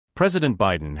President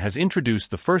Biden has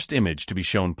introduced the first image to be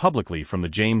shown publicly from the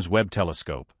James Webb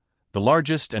Telescope, the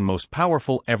largest and most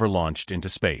powerful ever launched into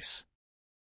space.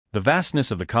 The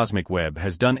vastness of the cosmic web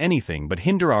has done anything but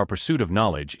hinder our pursuit of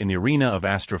knowledge in the arena of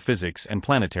astrophysics and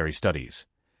planetary studies.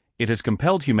 It has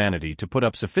compelled humanity to put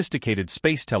up sophisticated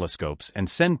space telescopes and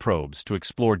send probes to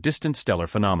explore distant stellar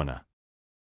phenomena.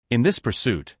 In this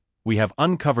pursuit, we have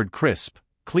uncovered crisp,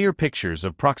 clear pictures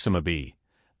of Proxima b,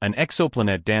 an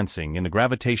exoplanet dancing in the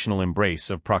gravitational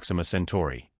embrace of Proxima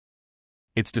Centauri.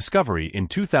 Its discovery in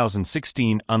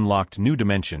 2016 unlocked new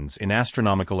dimensions in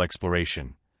astronomical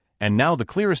exploration, and now the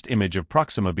clearest image of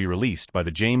Proxima b released by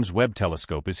the James Webb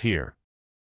Telescope is here.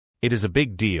 It is a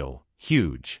big deal,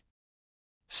 huge.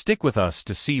 Stick with us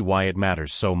to see why it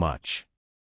matters so much.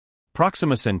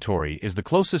 Proxima Centauri is the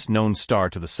closest known star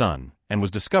to the Sun and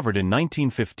was discovered in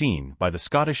 1915 by the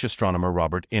Scottish astronomer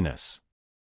Robert Innes.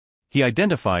 He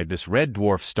identified this red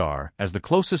dwarf star as the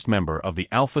closest member of the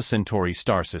Alpha Centauri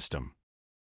star system.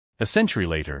 A century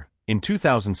later, in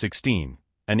 2016,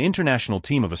 an international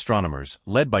team of astronomers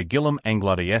led by Guillaume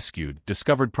Anglade-Escude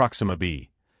discovered Proxima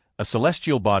b, a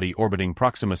celestial body orbiting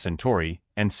Proxima Centauri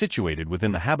and situated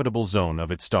within the habitable zone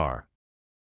of its star.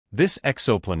 This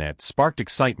exoplanet sparked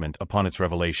excitement upon its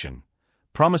revelation,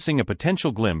 promising a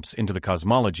potential glimpse into the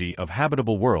cosmology of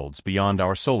habitable worlds beyond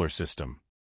our solar system.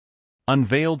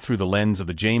 Unveiled through the lens of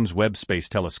the James Webb Space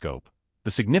Telescope,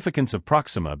 the significance of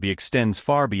Proxima b extends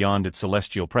far beyond its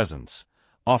celestial presence,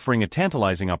 offering a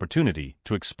tantalizing opportunity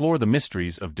to explore the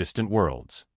mysteries of distant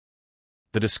worlds.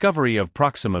 The discovery of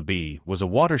Proxima b was a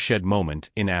watershed moment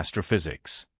in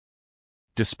astrophysics.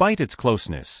 Despite its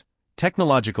closeness,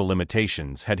 technological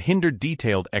limitations had hindered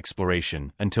detailed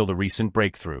exploration until the recent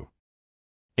breakthrough.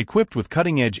 Equipped with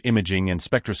cutting-edge imaging and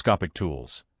spectroscopic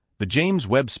tools, the James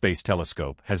Webb Space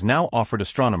Telescope has now offered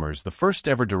astronomers the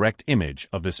first-ever direct image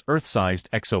of this Earth-sized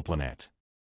exoplanet.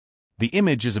 The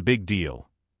image is a big deal.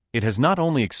 It has not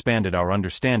only expanded our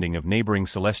understanding of neighboring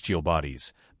celestial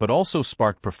bodies, but also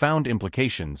sparked profound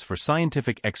implications for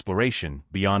scientific exploration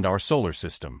beyond our solar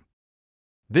system.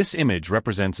 This image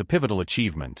represents a pivotal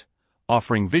achievement,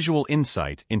 offering visual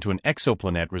insight into an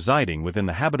exoplanet residing within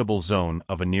the habitable zone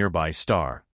of a nearby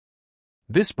star.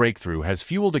 This breakthrough has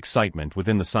fueled excitement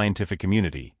within the scientific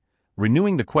community,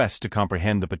 renewing the quest to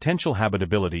comprehend the potential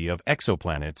habitability of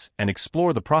exoplanets and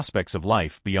explore the prospects of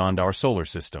life beyond our solar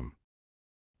system.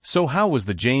 So how was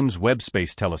the James Webb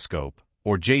Space Telescope,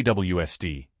 or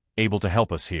JWST, able to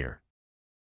help us here?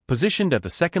 Positioned at the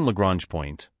second Lagrange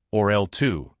point, or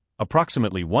L2,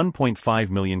 approximately 1.5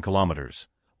 million kilometers,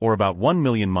 or about 1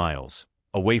 million miles,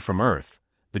 away from Earth,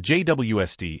 the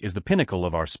JWST is the pinnacle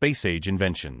of our space-age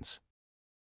inventions.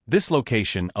 This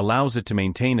location allows it to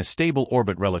maintain a stable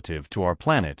orbit relative to our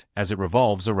planet as it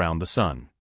revolves around the Sun.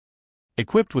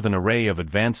 Equipped with an array of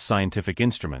advanced scientific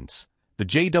instruments, the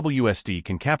JWST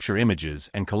can capture images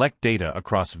and collect data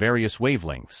across various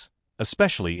wavelengths,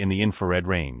 especially in the infrared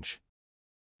range.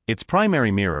 Its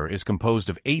primary mirror is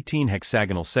composed of 18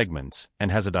 hexagonal segments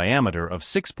and has a diameter of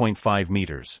 6.5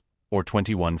 meters, or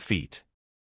 21 feet.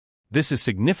 This is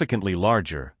significantly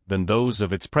larger than those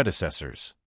of its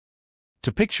predecessors.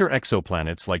 To picture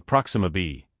exoplanets like Proxima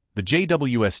b, the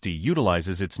JWST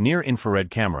utilizes its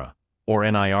near-infrared camera, or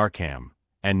NIR-CAM,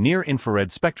 and near-infrared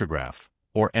spectrograph,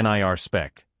 or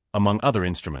NIR-SPEC, among other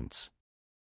instruments.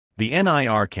 The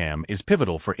NIR-CAM is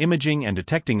pivotal for imaging and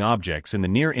detecting objects in the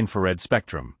near-infrared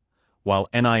spectrum, while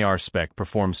NIR-SPEC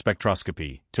performs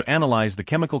spectroscopy to analyze the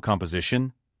chemical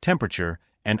composition, temperature,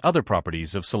 and other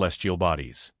properties of celestial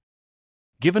bodies.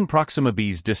 Given Proxima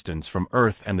b's distance from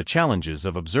Earth and the challenges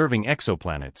of observing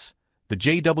exoplanets, the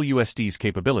JWST's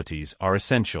capabilities are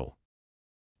essential.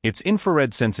 Its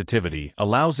infrared sensitivity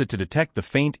allows it to detect the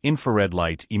faint infrared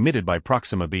light emitted by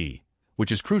Proxima b,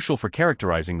 which is crucial for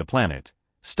characterizing the planet,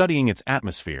 studying its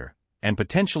atmosphere, and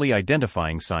potentially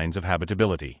identifying signs of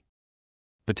habitability.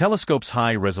 The telescope's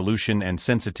high resolution and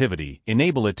sensitivity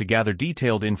enable it to gather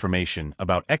detailed information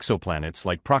about exoplanets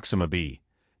like Proxima b,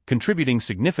 contributing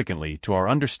significantly to our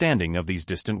understanding of these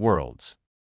distant worlds.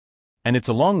 And it's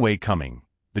a long way coming.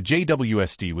 The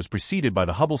JWST was preceded by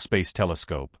the Hubble Space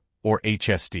Telescope, or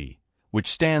HST, which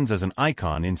stands as an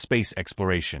icon in space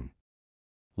exploration.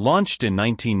 Launched in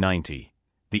 1990,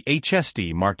 the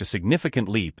HST marked a significant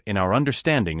leap in our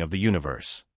understanding of the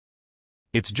universe.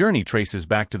 Its journey traces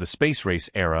back to the space race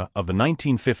era of the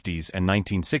 1950s and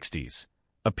 1960s,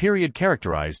 a period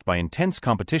characterized by intense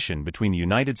competition between the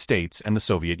United States and the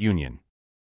Soviet Union.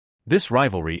 This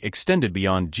rivalry extended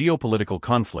beyond geopolitical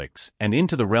conflicts and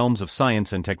into the realms of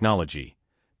science and technology,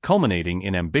 culminating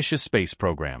in ambitious space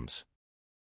programs.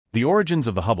 The origins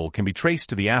of the Hubble can be traced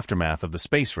to the aftermath of the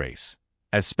space race,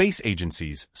 as space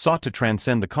agencies sought to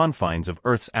transcend the confines of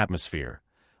Earth's atmosphere,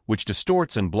 which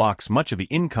distorts and blocks much of the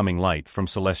incoming light from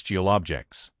celestial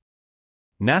objects.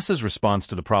 NASA's response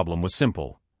to the problem was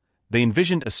simple. They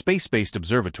envisioned a space-based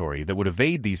observatory that would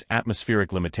evade these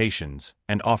atmospheric limitations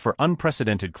and offer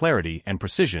unprecedented clarity and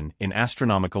precision in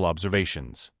astronomical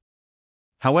observations.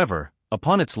 However,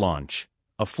 upon its launch,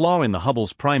 a flaw in the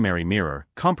Hubble's primary mirror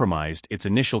compromised its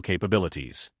initial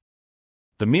capabilities.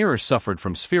 The mirror suffered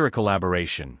from spherical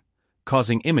aberration,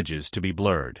 causing images to be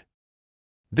blurred.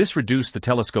 This reduced the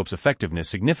telescope's effectiveness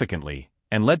significantly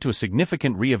and led to a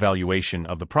significant re-evaluation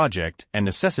of the project and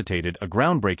necessitated a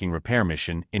groundbreaking repair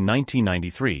mission in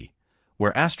 1993,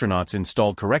 where astronauts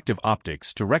installed corrective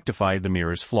optics to rectify the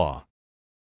mirror's flaw.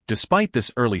 Despite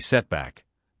this early setback,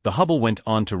 the Hubble went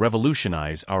on to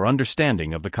revolutionize our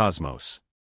understanding of the cosmos.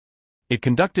 It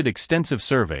conducted extensive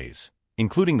surveys,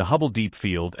 including the Hubble Deep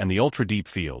Field and the Ultra Deep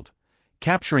Field,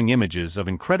 capturing images of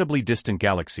incredibly distant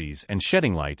galaxies and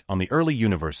shedding light on the early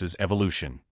universe's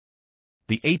evolution.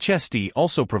 The HSD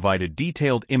also provided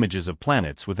detailed images of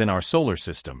planets within our solar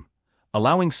system,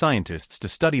 allowing scientists to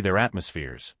study their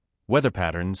atmospheres, weather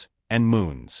patterns, and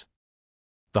moons.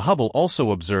 The Hubble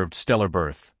also observed stellar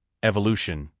birth,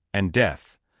 evolution, and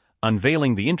death,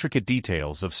 unveiling the intricate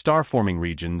details of star-forming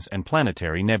regions and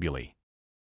planetary nebulae.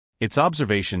 Its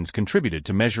observations contributed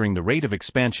to measuring the rate of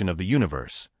expansion of the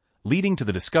universe, leading to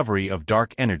the discovery of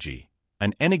dark energy,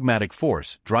 an enigmatic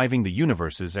force driving the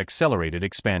universe's accelerated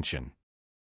expansion.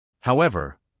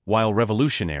 However, while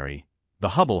revolutionary, the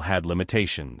Hubble had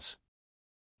limitations.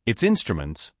 Its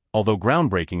instruments, although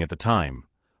groundbreaking at the time,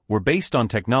 were based on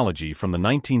technology from the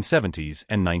 1970s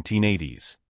and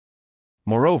 1980s.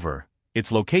 Moreover,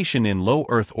 its location in low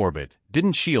Earth orbit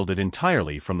didn't shield it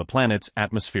entirely from the planet's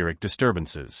atmospheric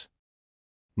disturbances.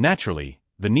 Naturally,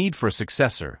 the need for a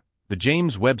successor, the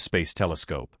James Webb Space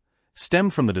Telescope,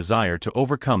 stemmed from the desire to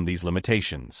overcome these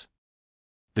limitations.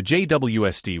 The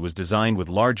JWST was designed with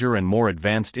larger and more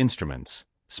advanced instruments,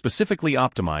 specifically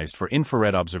optimized for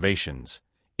infrared observations,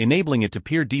 enabling it to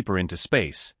peer deeper into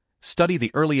space, study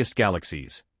the earliest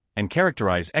galaxies, and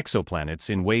characterize exoplanets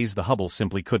in ways the Hubble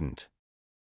simply couldn't.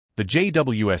 The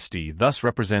JWST thus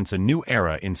represents a new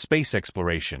era in space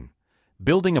exploration,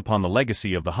 building upon the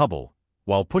legacy of the Hubble,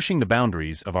 while pushing the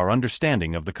boundaries of our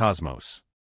understanding of the cosmos.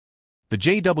 The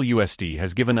JWST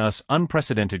has given us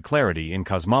unprecedented clarity in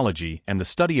cosmology and the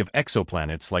study of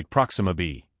exoplanets like Proxima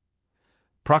b.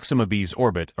 Proxima b's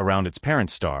orbit around its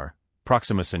parent star,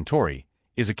 Proxima Centauri,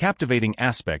 is a captivating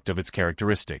aspect of its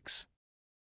characteristics.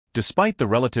 Despite the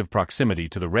relative proximity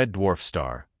to the red dwarf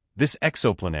star, this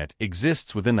exoplanet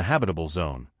exists within the habitable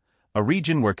zone, a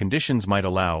region where conditions might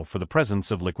allow for the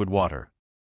presence of liquid water.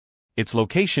 Its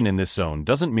location in this zone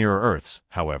doesn't mirror Earth's,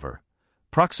 however.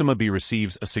 Proxima b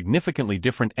receives a significantly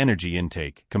different energy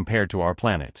intake compared to our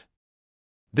planet.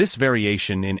 This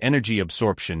variation in energy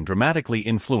absorption dramatically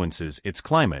influences its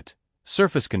climate,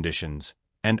 surface conditions,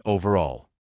 and overall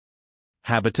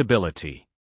habitability.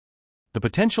 The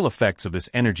potential effects of this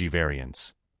energy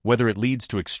variance, whether it leads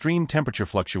to extreme temperature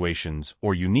fluctuations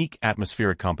or unique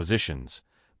atmospheric compositions,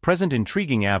 present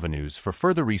intriguing avenues for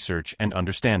further research and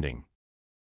understanding.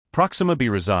 Proxima b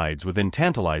resides within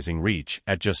tantalizing reach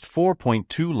at just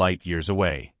 4.2 light-years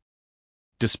away.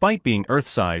 Despite being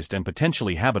Earth-sized and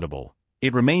potentially habitable,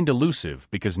 it remained elusive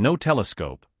because no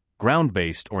telescope,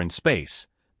 ground-based or in space,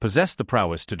 possessed the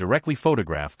prowess to directly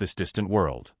photograph this distant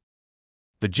world.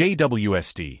 The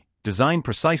JWST, designed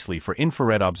precisely for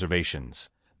infrared observations,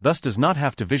 thus does not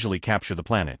have to visually capture the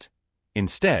planet.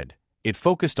 Instead, it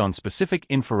focused on specific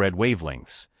infrared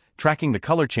wavelengths, tracking the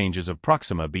color changes of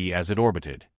Proxima b as it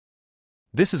orbited.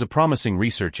 This is a promising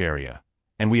research area,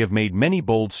 and we have made many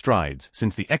bold strides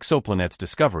since the exoplanet's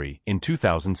discovery in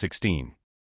 2016.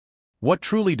 What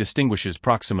truly distinguishes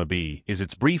Proxima b is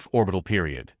its brief orbital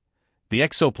period. The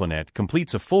exoplanet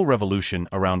completes a full revolution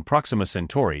around Proxima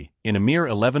Centauri in a mere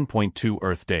 11.2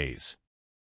 Earth days.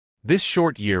 This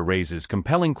short year raises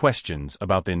compelling questions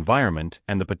about the environment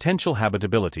and the potential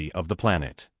habitability of the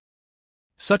planet.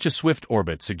 Such a swift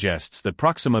orbit suggests that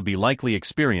Proxima b likely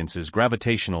experiences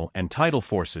gravitational and tidal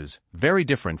forces very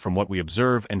different from what we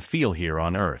observe and feel here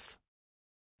on Earth.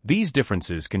 These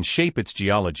differences can shape its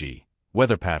geology,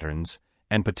 weather patterns,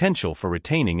 and potential for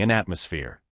retaining an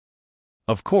atmosphere.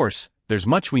 Of course, there's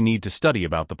much we need to study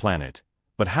about the planet,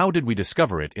 but how did we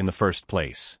discover it in the first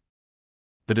place?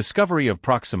 The discovery of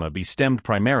Proxima b stemmed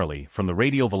primarily from the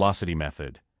radial velocity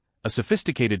method, a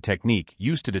sophisticated technique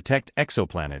used to detect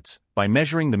exoplanets by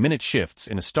measuring the minute shifts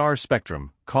in a star's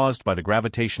spectrum caused by the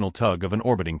gravitational tug of an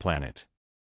orbiting planet.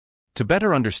 To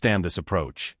better understand this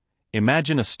approach,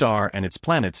 Imagine a star and its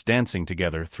planets dancing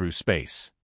together through space.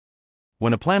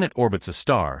 When a planet orbits a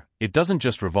star, it doesn't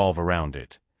just revolve around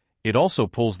it. It also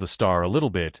pulls the star a little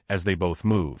bit as they both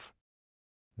move.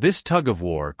 This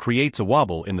tug-of-war creates a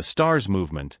wobble in the star's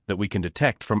movement that we can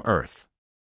detect from Earth.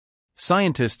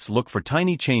 Scientists look for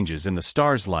tiny changes in the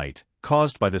star's light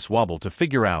caused by this wobble to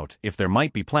figure out if there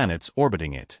might be planets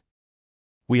orbiting it.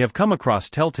 We have come across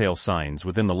telltale signs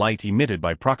within the light emitted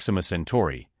by Proxima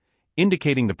Centauri,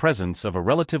 indicating the presence of a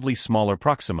relatively smaller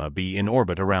Proxima b in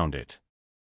orbit around it.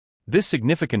 This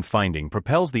significant finding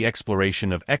propels the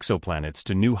exploration of exoplanets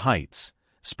to new heights,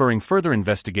 spurring further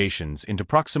investigations into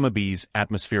Proxima b's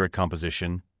atmospheric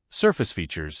composition, surface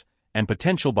features, and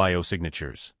potential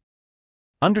biosignatures.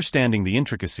 Understanding the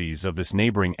intricacies of this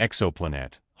neighboring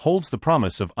exoplanet holds the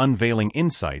promise of unveiling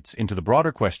insights into the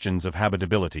broader questions of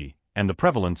habitability and the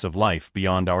prevalence of life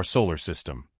beyond our solar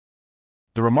system.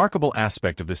 The remarkable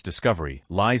aspect of this discovery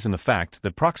lies in the fact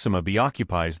that Proxima b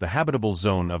occupies the habitable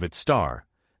zone of its star,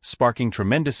 sparking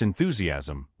tremendous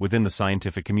enthusiasm within the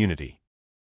scientific community.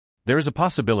 There is a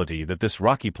possibility that this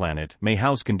rocky planet may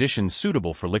house conditions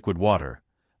suitable for liquid water,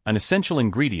 an essential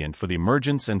ingredient for the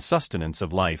emergence and sustenance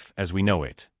of life as we know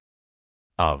it.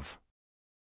 Of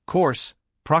course,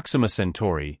 Proxima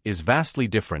Centauri is vastly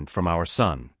different from our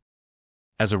Sun.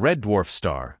 As a red dwarf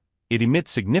star, it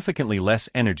emits significantly less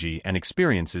energy and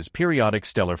experiences periodic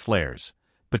stellar flares,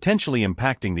 potentially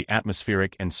impacting the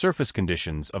atmospheric and surface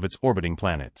conditions of its orbiting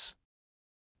planets.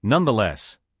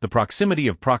 Nonetheless, the proximity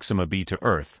of Proxima b to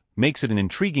Earth makes it an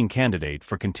intriguing candidate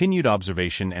for continued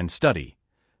observation and study,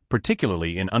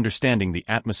 particularly in understanding the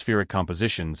atmospheric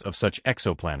compositions of such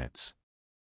exoplanets.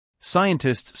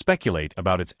 Scientists speculate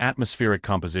about its atmospheric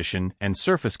composition and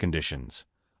surface conditions,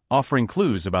 offering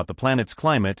clues about the planet's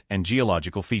climate and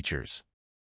geological features.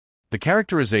 The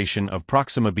characterization of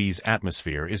Proxima b's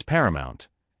atmosphere is paramount,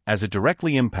 as it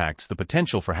directly impacts the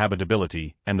potential for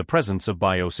habitability and the presence of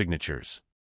biosignatures.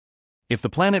 If the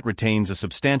planet retains a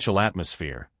substantial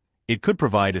atmosphere, it could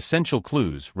provide essential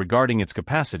clues regarding its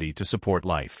capacity to support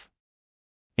life.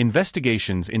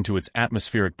 Investigations into its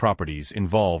atmospheric properties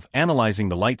involve analyzing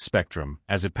the light spectrum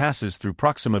as it passes through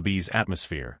Proxima b's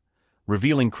atmosphere,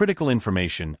 revealing critical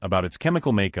information about its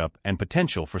chemical makeup and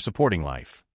potential for supporting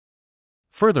life.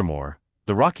 Furthermore,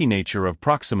 the rocky nature of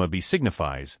Proxima b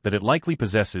signifies that it likely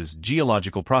possesses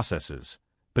geological processes,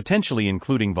 potentially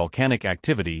including volcanic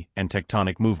activity and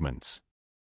tectonic movements.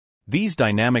 These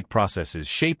dynamic processes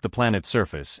shape the planet's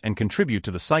surface and contribute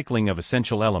to the cycling of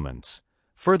essential elements,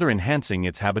 further enhancing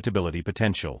its habitability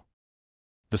potential.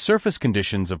 The surface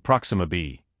conditions of Proxima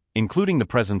b, including the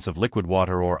presence of liquid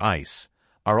water or ice,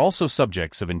 are also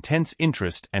subjects of intense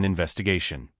interest and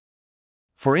investigation.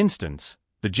 For instance,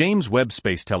 the James Webb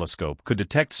Space Telescope could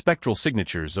detect spectral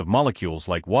signatures of molecules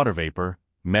like water vapor,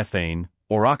 methane,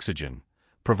 or oxygen,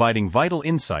 providing vital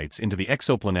insights into the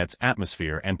exoplanet's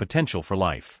atmosphere and potential for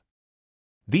life.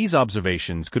 These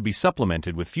observations could be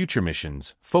supplemented with future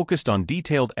missions focused on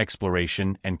detailed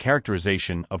exploration and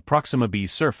characterization of Proxima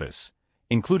b's surface,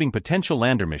 including potential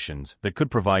lander missions that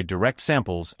could provide direct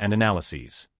samples and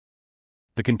analyses.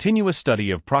 The continuous study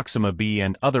of Proxima b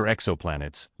and other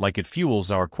exoplanets like it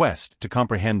fuels our quest to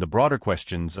comprehend the broader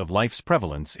questions of life's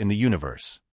prevalence in the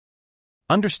universe.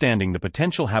 Understanding the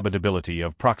potential habitability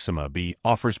of Proxima b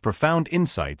offers profound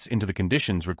insights into the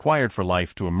conditions required for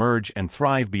life to emerge and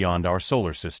thrive beyond our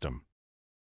solar system.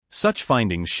 Such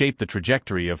findings shape the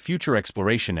trajectory of future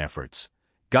exploration efforts,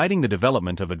 guiding the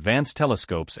development of advanced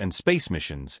telescopes and space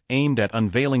missions aimed at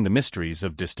unveiling the mysteries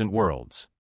of distant worlds.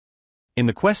 In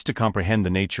the quest to comprehend the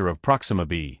nature of Proxima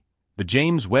b, the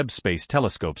James Webb Space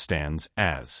Telescope stands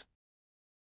as